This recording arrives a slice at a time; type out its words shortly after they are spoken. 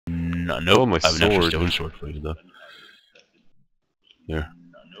No, nope. Oh, my I have an extra sword. stone sword for you though. Here.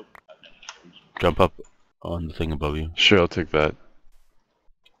 Jump up on the thing above you. Sure, I'll take that.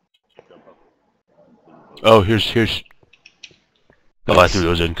 Oh, here's. Oh, I threw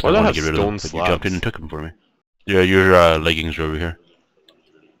those in because Why I do I wanted have to get rid of them. stone But you jumped in slabs? and took them for me. Yeah, your leggings are over here.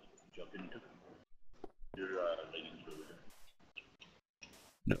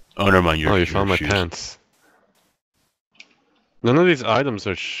 No. Oh, never mind. Oh, you Your found my shoes. pants. None of these items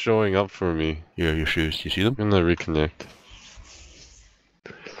are showing up for me. Here, your shoes. Do you see them? I'm gonna reconnect.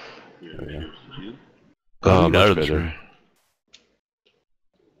 There we go. Oh, get out much of the better. screen?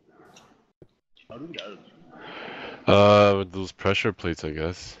 With those pressure plates, I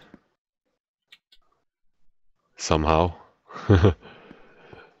guess. Somehow. There's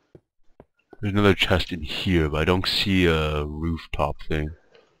another chest in here, but I don't see a rooftop thing.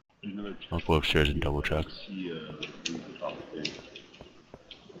 I'll go upstairs and double check.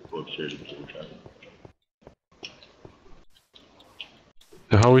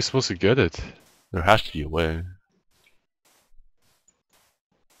 How are we supposed to get it? There has to be a way.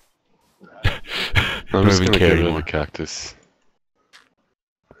 I'm just even gonna care get rid of anymore. the cactus.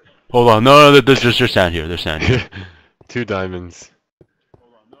 Hold on, no, there's sand here, there's sand here. 2 diamonds.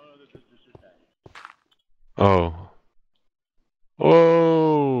 Oh.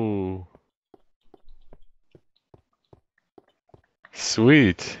 Oh.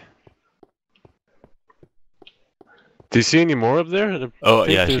 Sweet. Do you see any more up there? Oh, I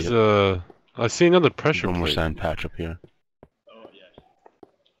think yeah, I see there's it. I see another pressure One more plate. sand patch up here.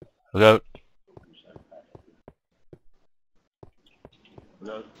 Look out.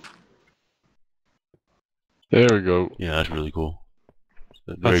 There we go. Yeah, that's really cool. It's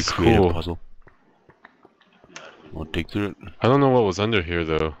a very That's creative cool. puzzle. We'll dig through it. I don't know what was under here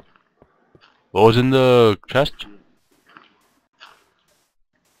though. What was in the chest?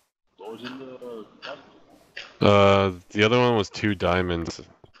 The other one was 2 diamonds.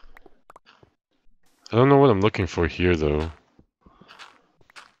 I don't know what I'm looking for here though.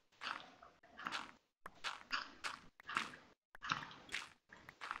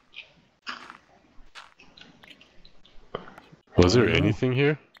 Was there anything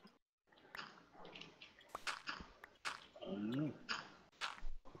here?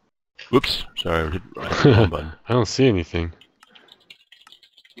 Whoops, sorry, I hit the wrong button. I don't see anything.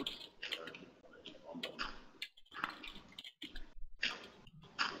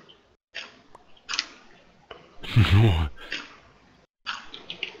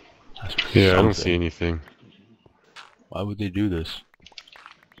 Yeah, I don't see anything. Why would they do this?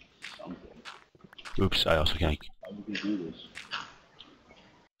 Oops, I also can't.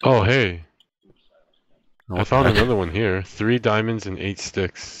 Oh, hey. Oh, I what found the heck? another one here. 3 diamonds and 8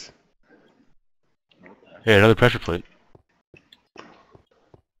 sticks. Hey, another pressure plate.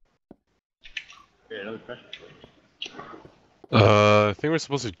 I think we're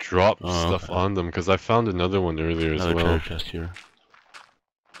supposed to drop stuff Okay. on them because I found another one earlier as Another well. treasure chest here.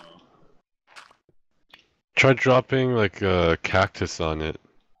 Try dropping like a cactus on it.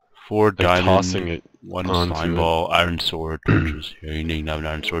 4 Like diamond, tossing it 1 onto slime it. ball, iron sword, torches. Here, you need to have an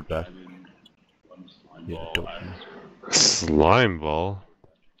iron sword back. Yeah, don't. Slime ball?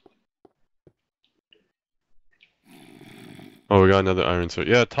 Oh, we got another iron sword.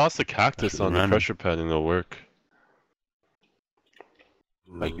 Yeah, toss the cactus really on the random. pressure pad and it'll work.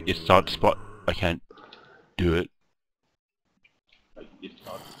 Like, it's not spot. I can't do it.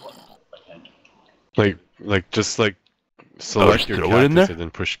 Like just like select just your throw it in cactus there? and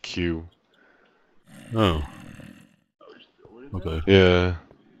then push Q. Oh. Okay. Yeah.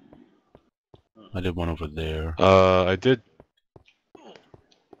 I did one over there. I did.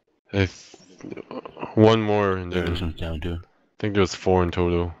 One more and There, then this one's down too. I think there was 4 in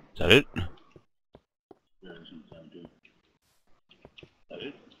total. Is that it?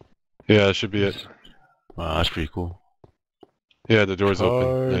 Yeah, that should be it. Wow, that's pretty cool. Yeah, the door's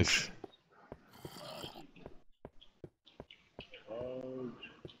open. Charge. Nice.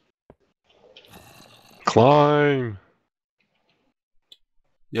 Climb!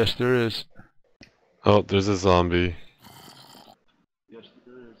 Yes, there is. Oh, there's a zombie.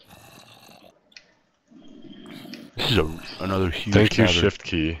 This is another huge Thank you, cavern. shift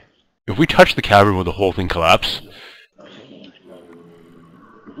key. If we touch the cavern, will the whole thing collapse?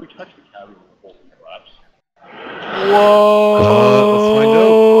 Whoa! Let's find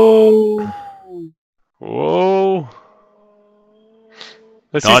out. Whoa!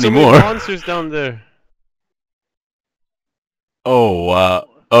 I see Not so anymore. many monsters down there. Oh, wow.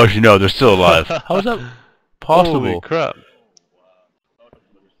 Oh, no, they're still alive. How is that possible? Holy crap.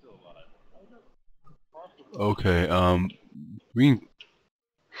 Okay, we can...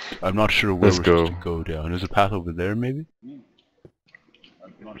 I'm not sure where Let's we're go. supposed to go down. There's a path over there, maybe?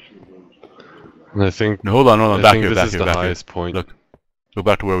 And I think. No, hold on, I back think here, this back is here, the back here. highest point. Look, go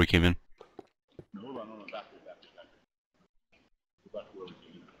back to where we came in.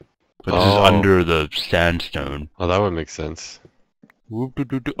 But this is under the sandstone. Oh, that would make sense.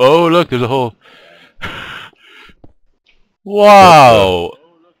 Oh, look, there's a hole. Wow!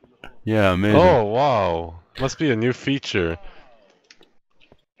 Yeah, amazing. Oh, wow. Must be a new feature.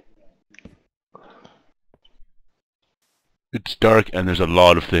 It's dark and there's a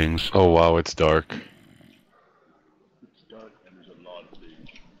lot of things. Oh, wow, it's dark.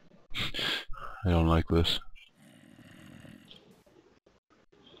 I don't like this.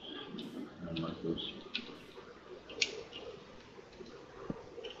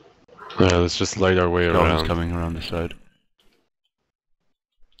 Yeah, let's just light our way Skeleton's around. coming around the side.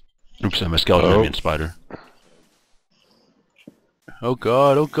 Oops, I'm a skeleton, I mean spider. Oh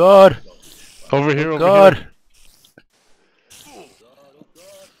god, oh god! Over here, oh over god. here.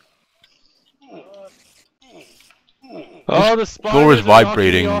 Oh, the spiders Floor is are knocking me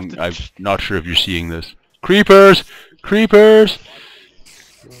vibrating. off the I'm not sure if you're seeing this. Creepers! Creepers!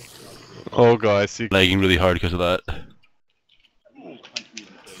 Oh god, I see. Lagging really hard because of that.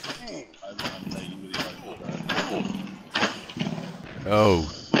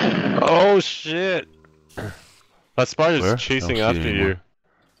 Oh. Oh shit! That spider's Where? chasing Don't see after it you.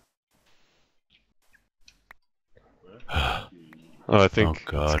 Oh, I think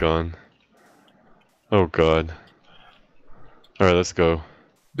it's gone. Oh god. Alright, let's go.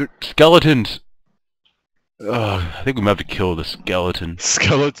 They're skeletons! I think we might have to kill the skeleton.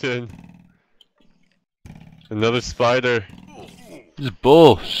 Skeleton! Another spider. This is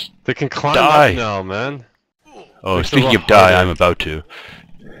bull. They can climb Die. up now, man. Oh, Makes it a speaking lot of die, harder. I'm about to.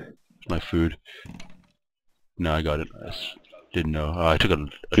 My food. No, I got it. I didn't know. I took a Do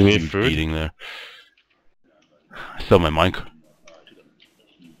you need huge food? beating there. I still my mic.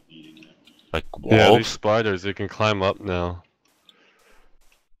 Like walls? Yeah, these spiders, they can climb up now.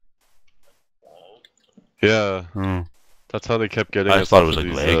 Yeah, Hmm. that's how they kept getting I us thought it off was of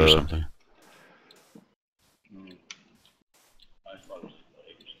like these, leg or something.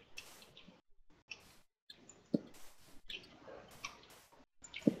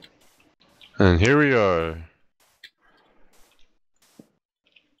 And here we are.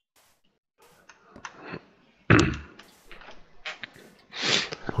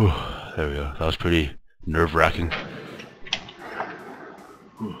 Whew, there we go. That was pretty nerve-wracking.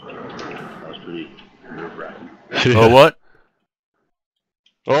 Oh, what?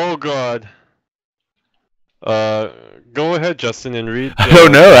 Oh god. Go ahead, Justin, and read. I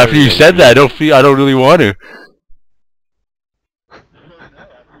don't know. After you said that, I don't really want to.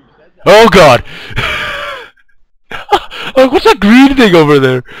 Oh god! Oh, what's that green thing over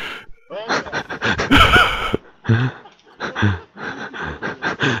there?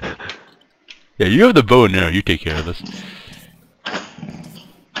 Yeah, you have the bow and arrow. You take care of this.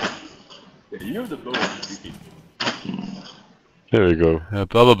 There we go. Blah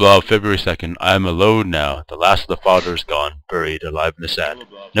blah blah. February 2nd. I am alone now. The last of the father is gone, buried alive in the sand.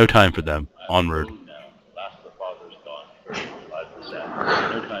 No time for them. Onward.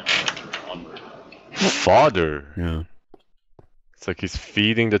 Father. Yeah. It's like he's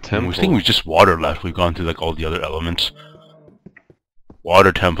feeding the temple. We think we just water left. We've gone through like all the other elements.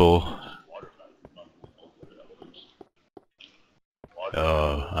 Water temple.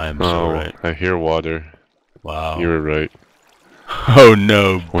 Oh, I am so right. I hear water. Wow. You were right. Oh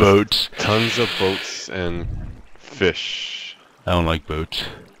no, boats. Tons of boats and fish. I don't like boats.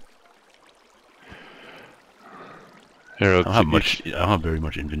 Here, I don't have very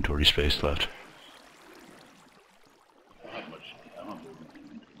much inventory space left.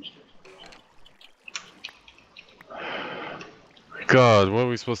 God, what are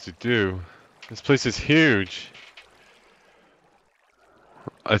we supposed to do? This place is huge.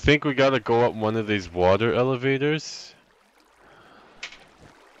 I think we gotta go up one of these water elevators.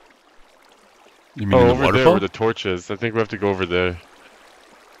 You mean the over there waterfall? where the torch is. I think we have to go over there.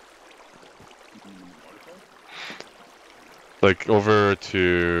 Like over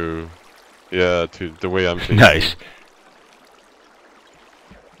to... Yeah, to the way I'm thinking. Nice.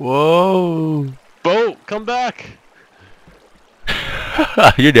 Whoa. Boat, come back!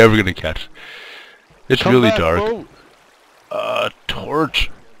 You're never gonna catch. It's Come really back, dark. boat. Torch.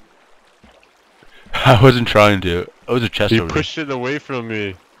 I wasn't trying to. Oh, there's a chest You over pushed it away from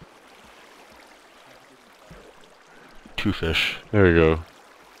me. there. 2 fish. There we go.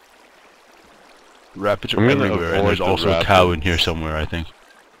 Rapids I'm are gonna everywhere, and avoid there's the also a cow in rapids. here somewhere, I think.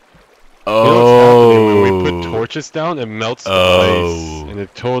 You know what's happening? When we Oh. put torches down, it melts the Oh. ice, and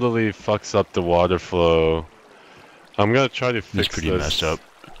it totally fucks up the water flow. I'm gonna try to fix It's pretty messed up.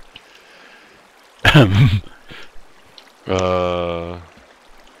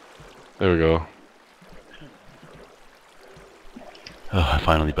 There we go. Oh, I'm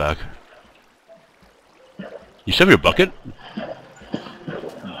finally back. You still have your bucket?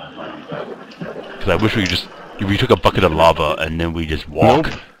 Because I wish we could just... If we took a bucket of lava and then we just walk.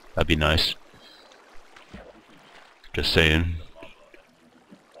 Nope. That'd be nice. Just saying.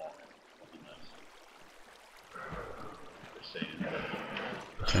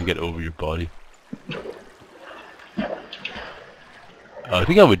 Can't get over your body. I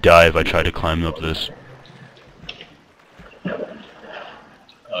think I would die if I tried to climb up this.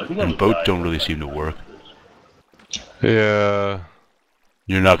 And boats don't really seem to work. Yeah.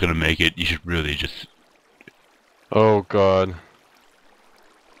 You're not gonna make it. You should really just... Oh god.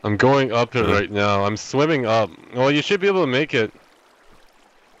 I'm going up it right now. I'm swimming up. Well, you should be able to make it.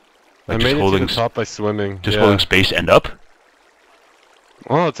 Like I made it to the top by swimming. Just holding space and up?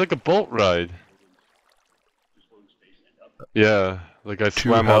 Oh, it's like a boat ride. Yeah, like I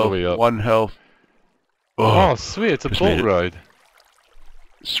swam all the way up. 1 health. Oh, sweet, it's a boat ride.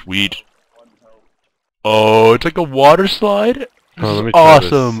 Sweet. Oh, it's like a water slide? Oh, let me try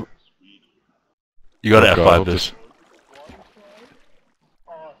awesome. this. You gotta F5 this.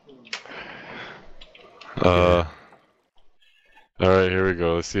 Alright, here we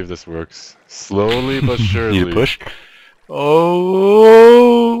go. Let's see if this works. Slowly but surely. Need a push?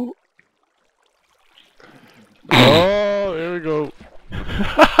 Oh! Oh, here we go.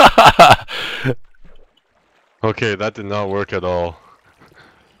 Okay, that did not work at all.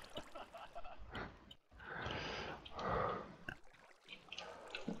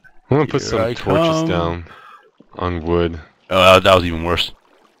 I'm gonna put some torches down on wood. Oh, that was even worse.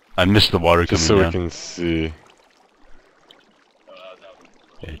 I missed the water just coming down. So we can see.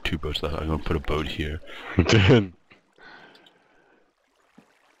 Yeah, 2 boats left. I'm gonna put a boat here. Dude.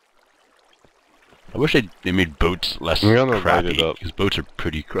 I wish they made boats less crappy, because boats are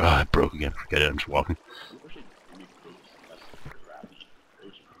pretty I broke again. Forget it, I'm just walking.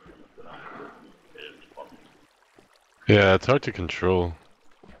 Yeah, it's hard to control.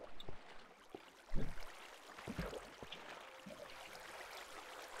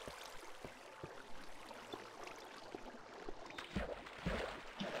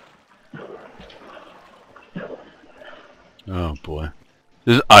 Oh boy.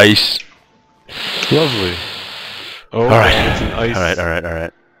 This is ice. Lovely. Oh, alright. It's an ice.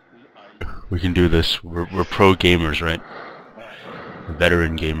 Alright. We can do this. We're pro gamers, right? We're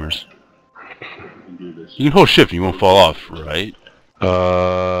veteran gamers. You can hold shift and you won't fall off, right?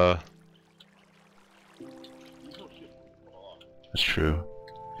 That's true.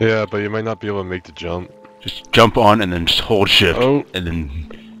 Yeah, but you might not be able to make the jump. Just jump on and then just hold shift. Oh. And then...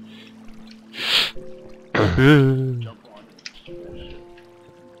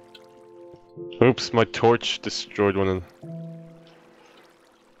 Oops, my torch destroyed one of them.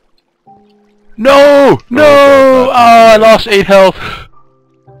 No! No! Oh, I lost 8 health!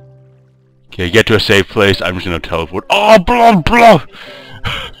 Okay, get to a safe place. I'm just gonna teleport. Oh, blah, blah!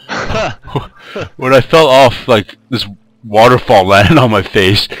 When I fell off, like, this waterfall landed on my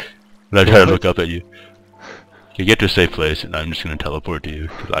face when I tried to look up at you. Okay, get to a safe place, and I'm just gonna teleport to you,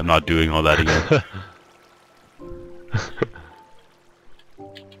 because I'm not doing all that again.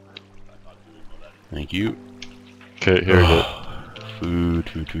 Thank you. Okay, here we go.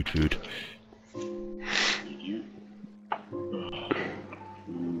 Food.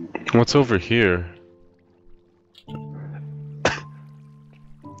 What's over here?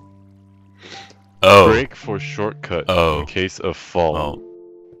 Oh. Break for shortcut in case of fall.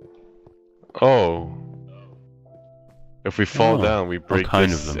 Oh. If we fall down, we break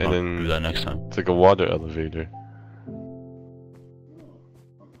this of them. and then do that next time. It's like a water elevator.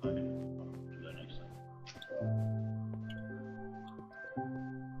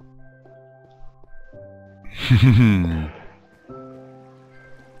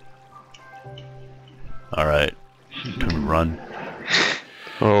 Alright. Time to run.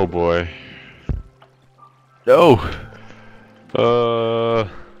 Oh boy. No!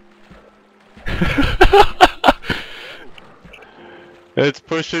 It's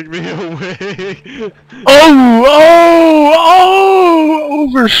pushing me away! Oh!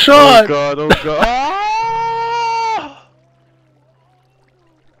 Overshot! Oh god!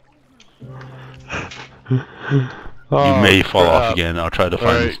 You may fall off again. I'll try to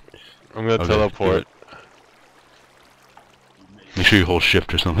find this. I'm gonna teleport. Make sure you hold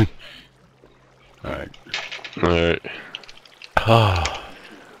shift or something. Alright. Alright.